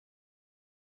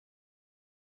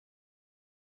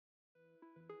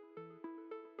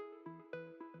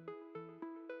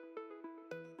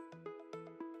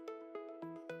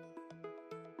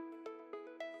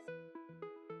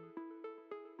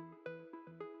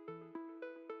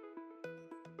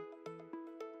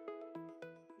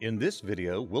In this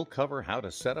video, we'll cover how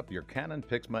to set up your Canon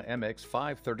PIXMA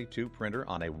MX532 printer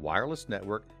on a wireless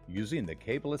network using the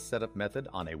Cableless setup method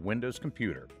on a Windows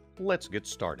computer. Let's get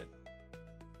started.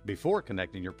 Before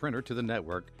connecting your printer to the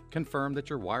network, confirm that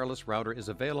your wireless router is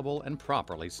available and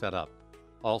properly set up.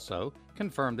 Also,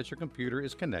 confirm that your computer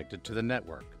is connected to the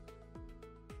network.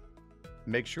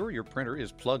 Make sure your printer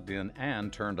is plugged in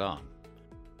and turned on.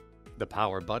 The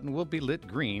power button will be lit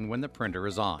green when the printer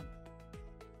is on.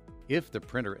 If the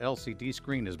printer LCD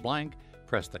screen is blank,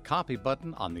 press the copy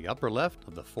button on the upper left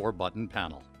of the 4-button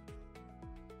panel.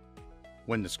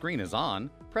 When the screen is on,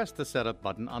 press the setup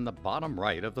button on the bottom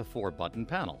right of the 4-button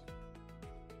panel.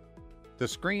 The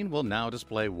screen will now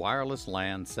display wireless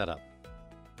LAN setup.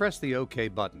 Press the OK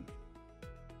button.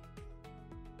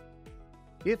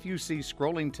 If you see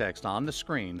scrolling text on the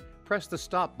screen, press the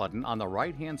stop button on the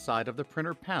right-hand side of the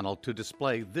printer panel to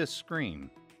display this screen.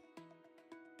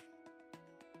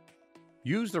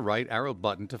 Use the right arrow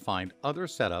button to find Other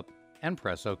Setup and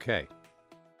press OK.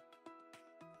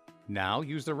 Now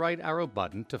use the right arrow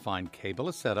button to find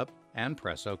Cableless Setup and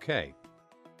press OK.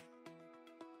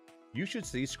 You should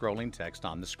see scrolling text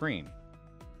on the screen.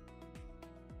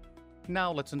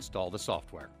 Now let's install the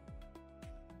software.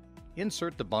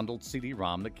 Insert the bundled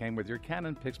CD-ROM that came with your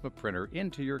Canon PIXMA printer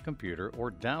into your computer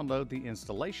or download the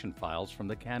installation files from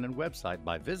the Canon website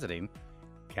by visiting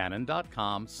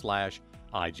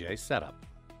canon.com/ijsetup.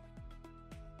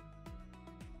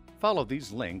 Follow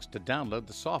these links to download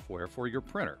the software for your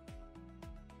printer.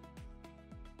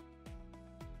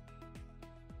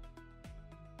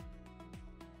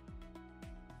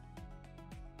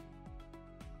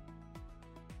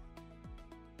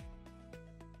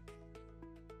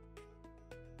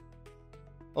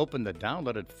 Open the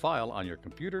downloaded file on your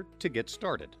computer to get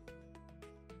started.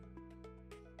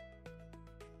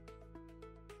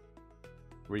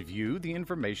 Review the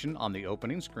information on the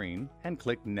opening screen and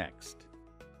click Next.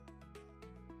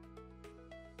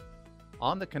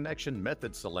 On the Connection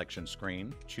Method selection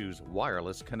screen, choose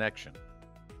Wireless Connection.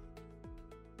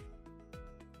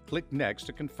 Click Next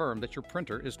to confirm that your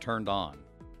printer is turned on.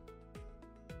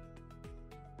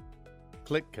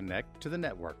 Click Connect to the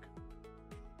network.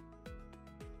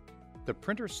 The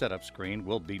printer setup screen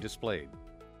will be displayed.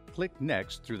 Click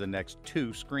Next through the next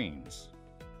 2 screens.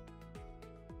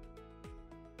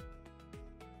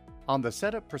 On the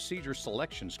Setup Procedure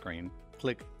selection screen,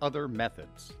 click Other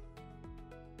Methods.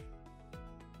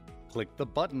 Click the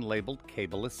button labeled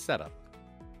Cableless Setup.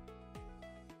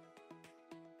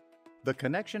 The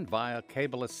Connection via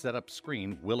Cableless Setup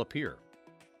screen will appear.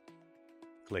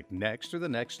 Click Next through the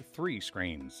next 3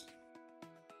 screens.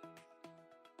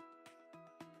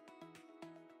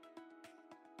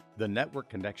 The network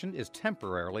connection is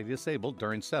temporarily disabled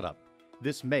during setup.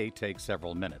 This may take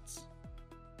several minutes.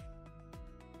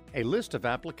 A list of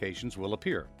applications will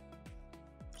appear.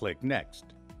 Click Next.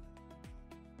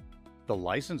 The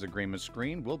license agreement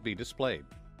screen will be displayed.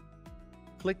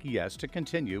 Click Yes to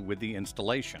continue with the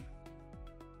installation.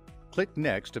 Click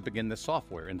Next to begin the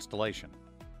software installation.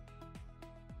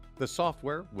 The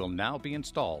software will now be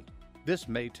installed. This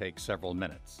may take several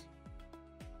minutes.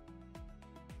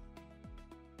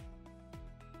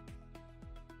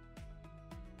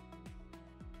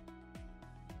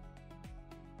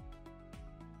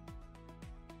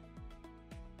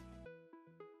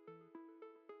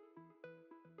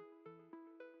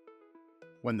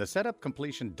 When the Setup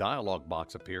Completion dialog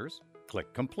box appears,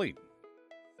 click Complete.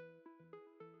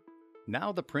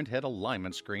 Now the printhead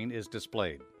alignment screen is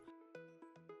displayed.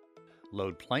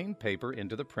 Load plain paper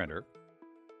into the printer.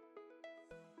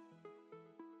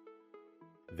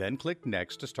 Then click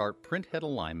Next to start printhead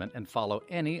alignment and follow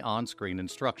any on-screen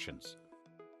instructions.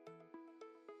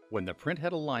 When the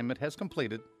printhead alignment has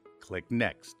completed, click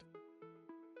Next.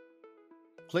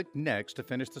 Click Next to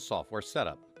finish the software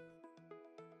setup.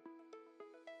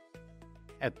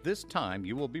 At this time,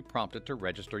 you will be prompted to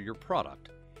register your product.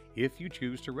 If you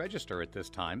choose to register at this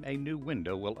time, a new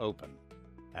window will open.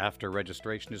 After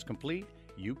registration is complete,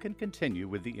 you can continue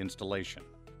with the installation.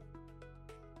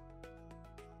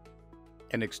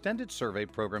 An extended survey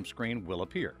program screen will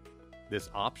appear. This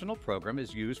optional program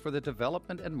is used for the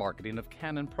development and marketing of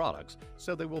Canon products,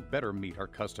 so they will better meet our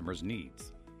customers'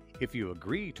 needs. If you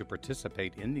agree to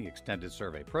participate in the extended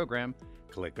survey program,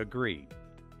 click Agree.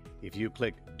 If you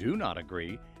click Do Not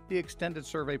Agree, the extended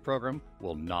survey program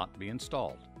will not be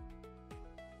installed.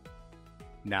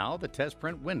 Now the test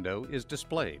print window is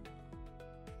displayed.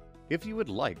 If you would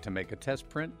like to make a test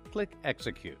print, click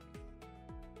Execute.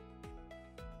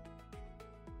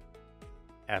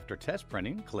 After test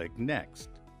printing, click Next.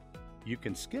 You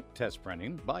can skip test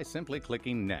printing by simply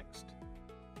clicking Next.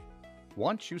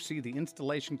 Once you see the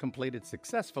installation completed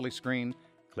successfully screen,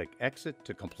 click Exit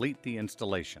to complete the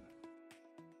installation.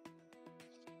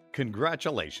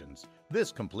 Congratulations!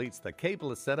 This completes the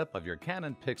cableless setup of your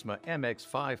Canon PIXMA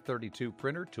MX532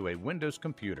 printer to a Windows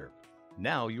computer.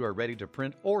 Now you are ready to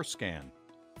print or scan.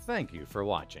 Thank you for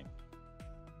watching.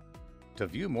 To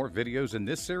view more videos in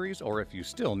this series, or if you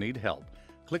still need help,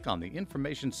 click on the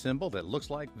information symbol that looks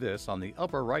like this on the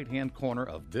upper right-hand corner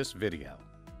of this video.